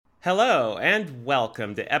Hello, and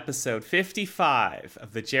welcome to episode 55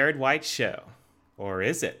 of The Jared White Show. Or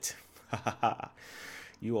is it?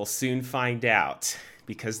 You will soon find out,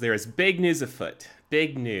 because there is big news afoot.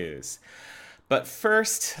 Big news. But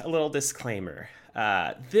first, a little disclaimer.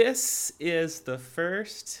 This is the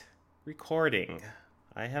first recording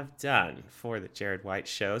I have done for The Jared White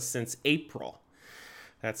Show since April.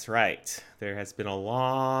 That's right. There has been a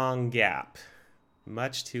long gap.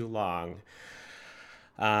 Much too long.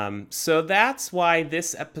 So that's why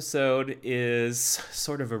this episode is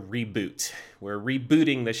sort of a reboot. We're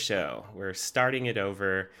rebooting the show. We're starting it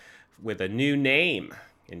over with a new name,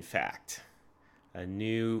 in fact, a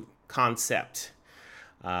new concept.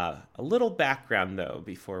 A little background, though,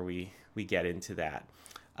 before we get into that.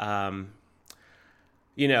 For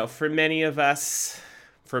many of us,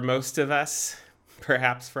 for most of us,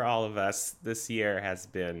 perhaps for all of us, this year has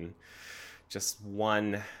been just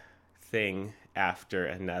one thing after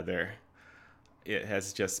another. It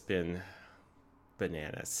has just been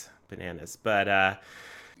bananas. But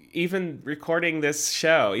even recording this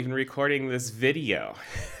show, even recording this video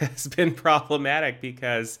has been problematic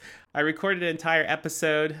because I recorded an entire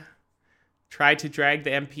episode, tried to drag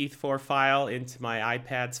the MP4 file into my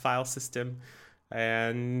iPad's file system,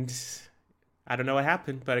 and I don't know what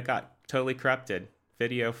happened, but it got totally corrupted.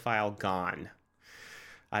 Video file gone.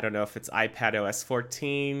 I don't know if it's iPad OS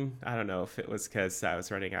 14. I don't know if it was because I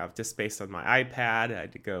was running out of disk space on my iPad. I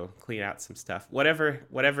had to go clean out some stuff. Whatever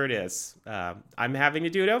it is, I'm having to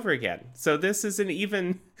do it over again. So this isn't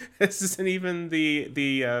even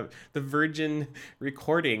the virgin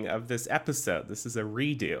recording of this episode. This is a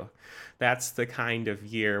redo. That's the kind of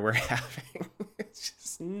year we're having. It's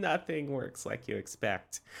just nothing works like you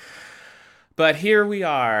expect. But here we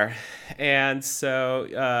are, and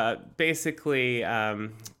so basically,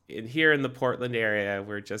 here in the Portland area,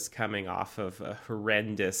 we're just coming off of a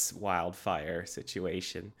horrendous wildfire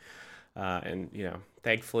situation, and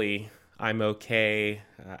thankfully, I'm okay.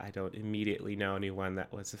 I don't immediately know anyone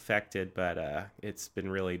that was affected, but it's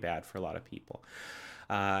been really bad for a lot of people.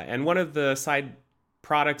 And one of the side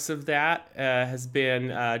products of that has been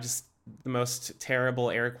just the most terrible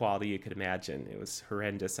air quality you could imagine. It was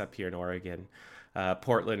horrendous up here in Oregon.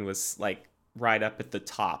 Portland was like right up at the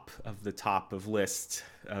top of list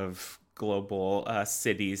of global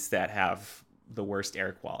cities that have the worst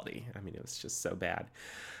air quality. I mean, it was just so bad.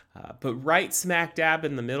 But right smack dab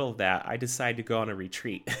in the middle of that, I decided to go on a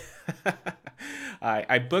retreat.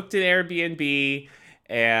 I booked an Airbnb.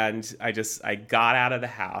 And I got out of the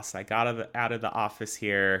house. I got out of the office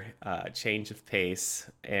here, change of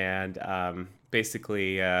pace, and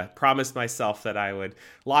basically promised myself that I would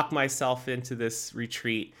lock myself into this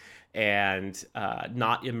retreat and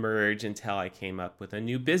not emerge until I came up with a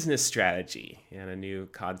new business strategy and a new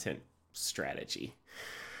content strategy.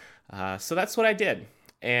 So that's what I did.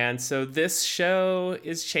 And so this show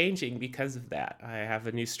is changing because of that. I have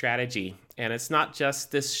a new strategy. And it's not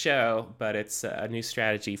just this show, but it's a new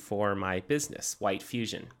strategy for my business, White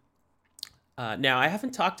Fusion. Now, I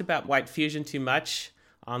haven't talked about White Fusion too much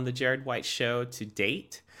on the Jared White Show to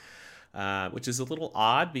date, which is a little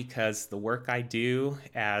odd because the work I do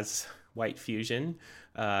as White Fusion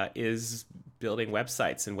is building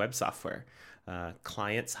websites and web software.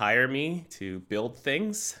 Clients hire me to build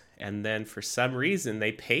things, and then for some reason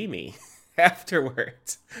they pay me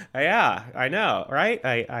afterwards. Yeah, I know, right?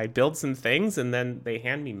 I build some things and then they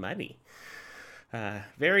hand me money.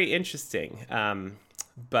 Very interesting.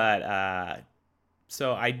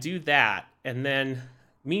 So I do that, and then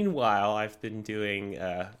meanwhile I've been doing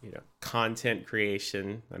content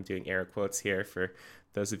creation. I'm doing air quotes here for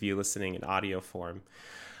those of you listening in audio form.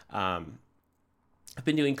 I've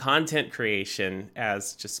been doing content creation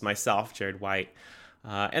as just myself, Jared White.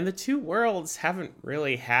 And the two worlds haven't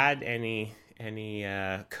really had any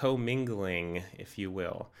commingling, if you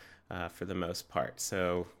will, for the most part.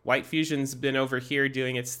 So White Fusion's been over here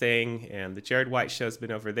doing its thing, and the Jared White Show's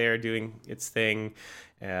been over there doing its thing,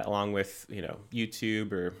 along with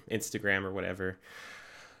YouTube or Instagram or whatever.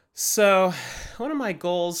 So one of my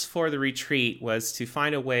goals for the retreat was to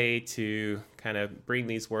find a way to kind of bring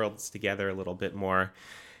these worlds together a little bit more,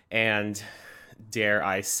 and dare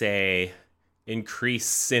I say, increase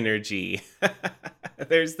synergy.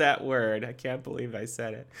 There's that word. I can't believe I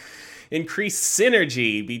said it. Increase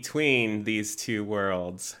synergy between these two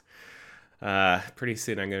worlds. Pretty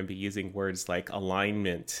soon I'm going to be using words like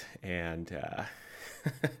alignment and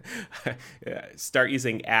start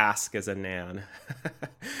using ask as a noun.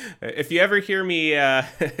 If you ever hear me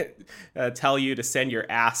tell you to send your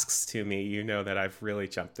asks to me, you know that I've really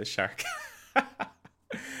jumped the shark.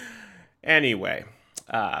 Anyway,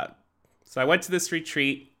 so I went to this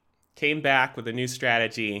retreat. came back with a new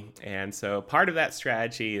strategy. And so part of that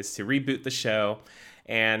strategy is to reboot the show,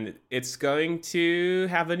 and it's going to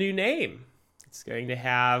have a new name. It's going to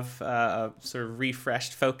have a sort of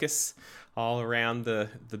refreshed focus all around the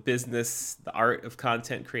business, the art of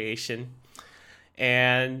content creation.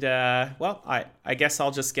 And, well, I guess I'll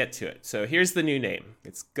just get to it. So here's the new name.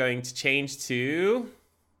 It's going to change to,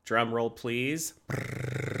 drum roll please,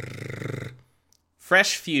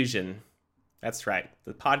 Fresh Fusion. That's right.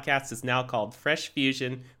 The podcast is now called Fresh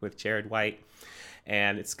Fusion with Jared White.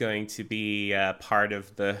 And it's going to be part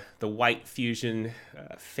of the White Fusion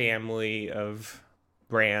family of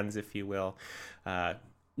brands, if you will.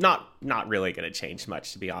 Not really going to change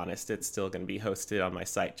much, to be honest. It's still going to be hosted on my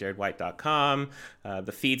site, jaredwhite.com.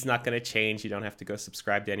 The feed's not going to change. You don't have to go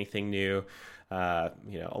subscribe to anything new. A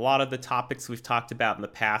lot of the topics we've talked about in the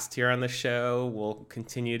past here on the show will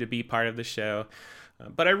continue to be part of the show.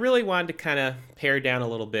 But I really wanted to kind of pare down a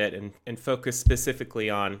little bit and focus specifically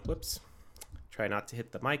on, try not to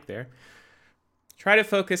hit the mic there. Try to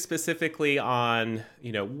focus specifically on,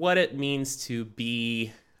 what it means to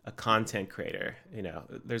be a content creator.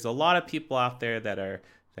 There's a lot of people out there that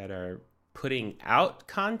are putting out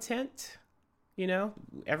content.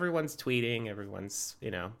 Everyone's tweeting, everyone's,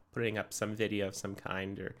 putting up some video of some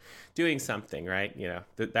kind or doing something, right?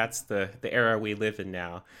 That's the era we live in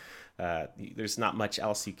now. There's not much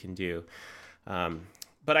else you can do.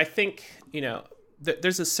 But I think,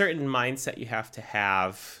 there's a certain mindset you have to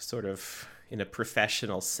have sort of in a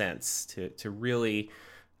professional sense to really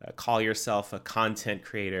call yourself a content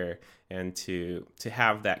creator and to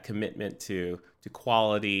have that commitment to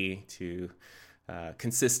quality, to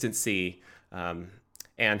consistency. And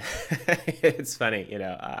it's funny,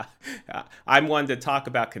 I'm one to talk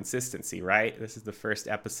about consistency, right? This is the first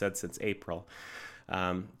episode since April.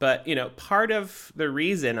 But, part of the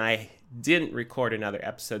reason I didn't record another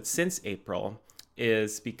episode since April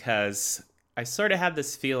is because I sort of had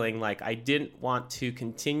this feeling like I didn't want to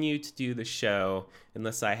continue to do the show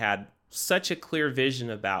unless I had such a clear vision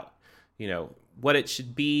about, what it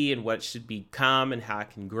should be and what it should become and how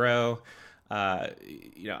it can grow.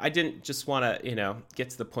 I didn't just want to,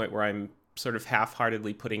 get to the point where I'm sort of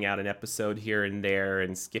half-heartedly putting out an episode here and there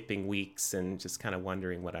and skipping weeks and just kind of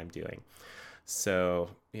wondering what I'm doing. So,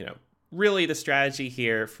 really the strategy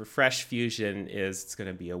here for Fresh Fusion is it's going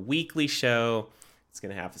to be a weekly show. It's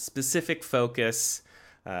going to have a specific focus.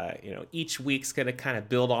 Each week's going to kind of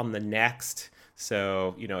build on the next.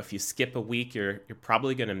 So, if you skip a week, you're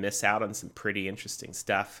probably going to miss out on some pretty interesting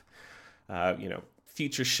stuff.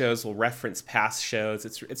 Future shows will reference past shows.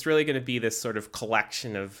 It's really going to be this sort of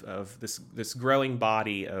collection of this growing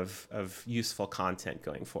body of useful content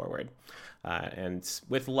going forward. And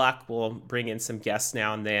with luck, we'll bring in some guests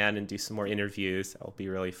now and then and do some more interviews. That'll be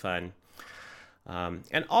really fun.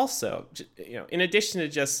 And also, in addition to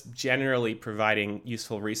just generally providing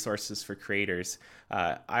useful resources for creators,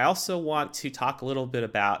 I also want to talk a little bit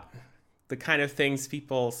about the kind of things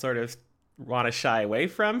people sort of want to shy away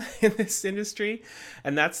from in this industry.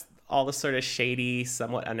 And that's all the sort of shady,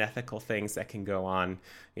 somewhat unethical things that can go on,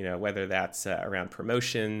 whether that's around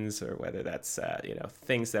promotions or whether that's,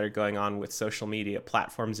 things that are going on with social media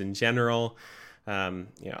platforms in general.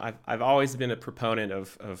 I've always been a proponent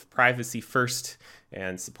of privacy first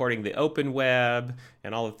and supporting the open web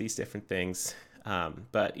and all of these different things.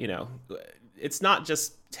 But it's not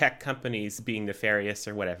just tech companies being nefarious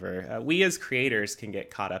or whatever. We as creators can get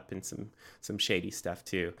caught up in some shady stuff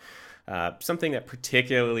too. Something that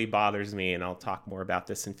particularly bothers me, and I'll talk more about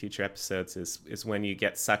this in future episodes, is when you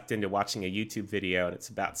get sucked into watching a YouTube video and it's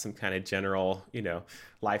about some kind of general,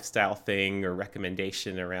 lifestyle thing or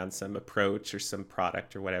recommendation around some approach or some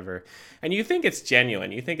product or whatever. And you think it's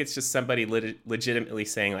genuine. You think it's just somebody legitimately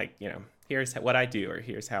saying like, here's what I do, or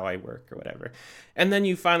here's how I work, or whatever. And then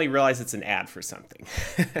you finally realize it's an ad for something.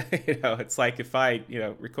 It's like if I,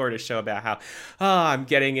 record a show about how, I'm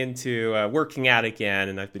getting into working out again,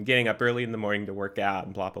 and I've been getting up early in the morning to work out,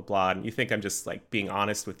 and blah, blah, blah. And you think I'm just like being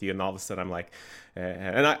honest with you, and all of a sudden I'm like,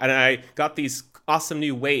 and I got these awesome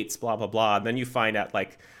new weights, blah, blah, blah. And then you find out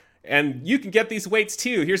like, and you can get these weights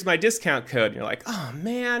too. Here's my discount code. And you're like, oh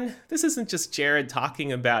man, this isn't just Jared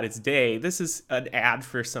talking about his day. This is an ad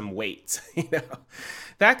for some weights.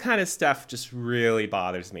 That kind of stuff just really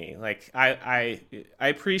bothers me. Like I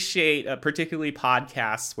appreciate particularly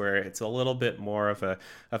podcasts where it's a little bit more of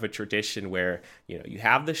a tradition where, you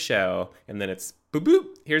have the show and then it's boop, boop,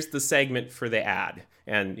 here's the segment for the ad.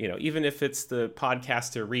 And, even if it's the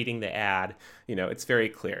podcaster reading the ad, it's very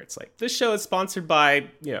clear. It's like, this show is sponsored by,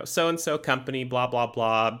 so-and-so company, blah, blah,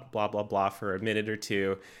 blah, blah, blah, blah, for a minute or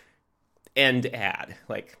two. end ad.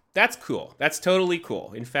 Like, that's cool. That's totally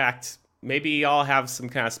cool. In fact, maybe I'll have some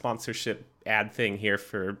kind of sponsorship ad thing here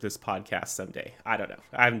for this podcast someday. I don't know.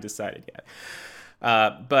 I haven't decided yet.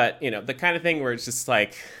 But, the kind of thing where it's just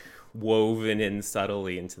like woven in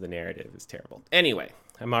subtly into the narrative is terrible. Anyway,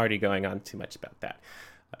 I'm already going on too much about that.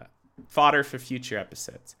 Fodder for future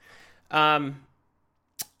episodes.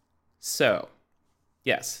 So,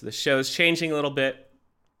 yes, the show's changing a little bit.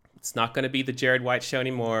 It's not going to be the Jared White Show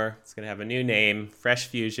anymore. It's going to have a new name, Fresh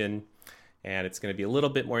Fusion, and it's going to be a little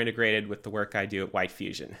bit more integrated with the work I do at White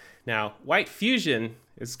Fusion. Now, White Fusion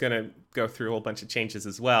is going to go through a whole bunch of changes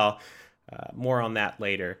as well. More on that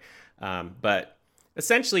later. But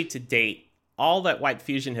essentially, to date, all that White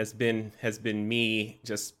Fusion has been me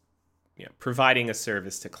just providing a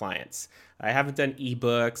service to clients. I haven't done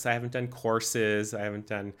ebooks. I haven't done courses. I haven't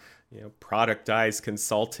done productized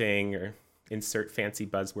consulting or insert fancy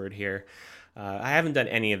buzzword here. I haven't done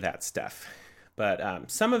any of that stuff, but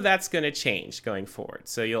some of that's going to change going forward.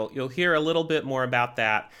 So you'll hear a little bit more about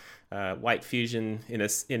that. White Fusion, in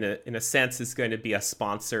a sense, is going to be a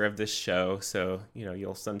sponsor of this show. So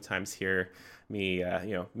you'll sometimes hear me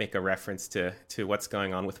make a reference to what's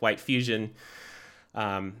going on with White Fusion.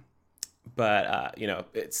 But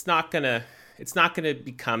it's not gonna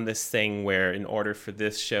become this thing where in order for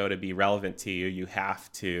this show to be relevant to you, you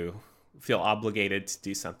have to feel obligated to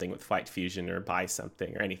do something with White Fusion or buy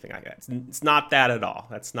something or anything like that. It's not that at all.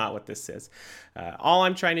 That's not what this is. All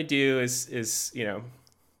I'm trying to do is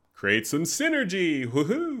create some synergy,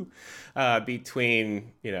 woohoo,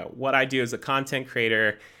 between what I do as a content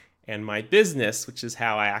creator and my business, which is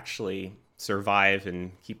how I actually survive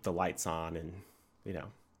and keep the lights on and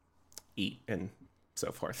eat and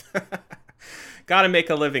so forth. Got to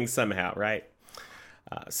make a living somehow, right?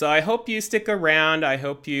 So I hope you stick around. I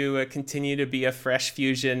hope you continue to be a Fresh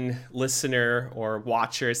Fusion listener or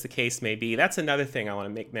watcher, as the case may be. That's another thing I want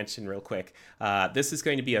to make mention real quick. This is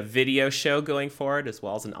going to be a video show going forward, as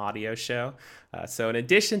well as an audio show. So in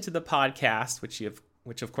addition to the podcast, which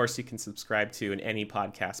of course you can subscribe to in any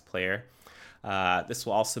podcast player, this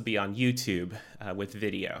will also be on YouTube with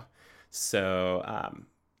video. So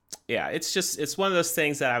it's one of those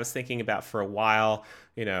things that I was thinking about for a while.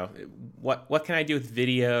 What can I do with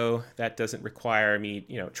video that doesn't require me,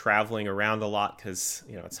 traveling around a lot, because,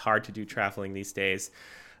 it's hard to do traveling these days.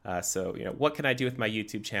 So what can I do with my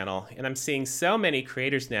YouTube channel? And I'm seeing so many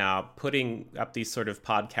creators now putting up these sort of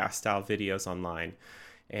podcast style videos online.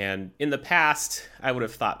 And in the past, I would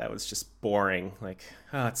have thought that was just boring. Like,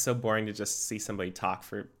 oh, it's so boring to just see somebody talk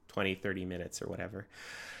for 20, 30 minutes or whatever.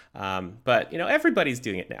 But everybody's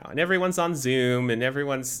doing it now, and everyone's on Zoom, and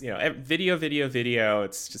everyone's video.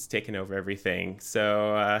 It's just taken over everything.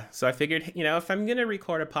 So I figured, if I'm gonna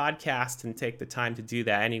record a podcast and take the time to do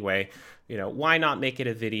that anyway, why not make it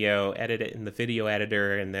a video, edit it in the video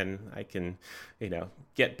editor, and then I can,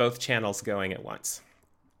 get both channels going at once.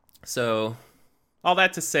 So all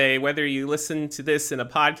that to say, whether you listen to this in a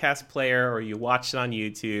podcast player or you watch it on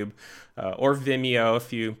YouTube or Vimeo,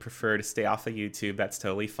 if you prefer to stay off of YouTube, that's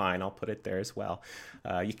totally fine. I'll put it there as well.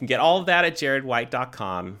 You can get all of that at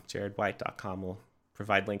jaredwhite.com. Jaredwhite.com will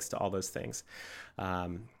provide links to all those things.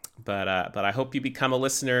 But I hope you become a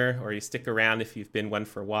listener, or you stick around if you've been one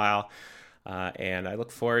for a while. And I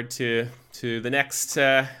look forward to the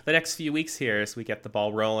next few weeks here as we get the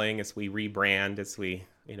ball rolling, as we rebrand, as we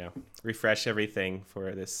refresh everything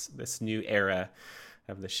for this new era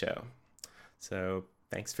of the show. So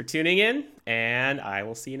thanks for tuning in, and I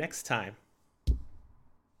will see you next time.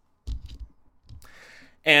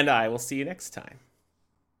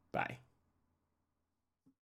 Bye.